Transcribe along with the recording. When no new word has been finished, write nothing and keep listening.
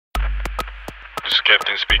This is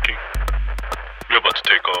Captain speaking. We're about to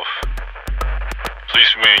take off.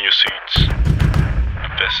 Please remain in your seats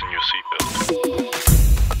and fasten your seatbelt.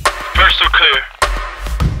 First door clear.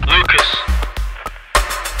 Lucas.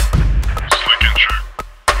 Slick and check.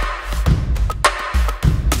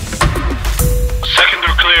 Second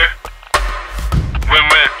door clear.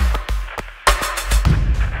 Win-win.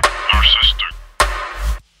 Narcissistic.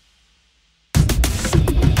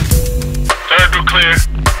 Third door clear.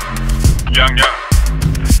 Yang Yang.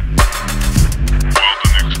 Wild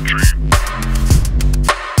and extreme.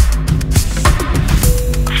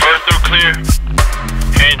 Fourth door clear.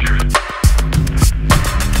 Andrew.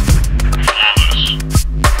 Flawless.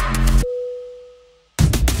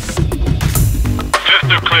 Fifth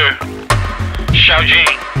door clear.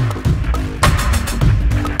 Xiaojing.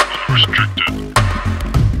 Unrestricted.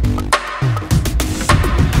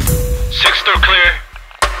 Sixth door clear.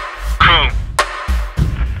 Kroon.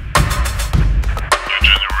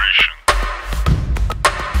 Generation.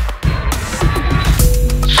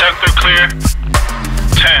 Seventh door clear.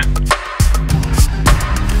 10.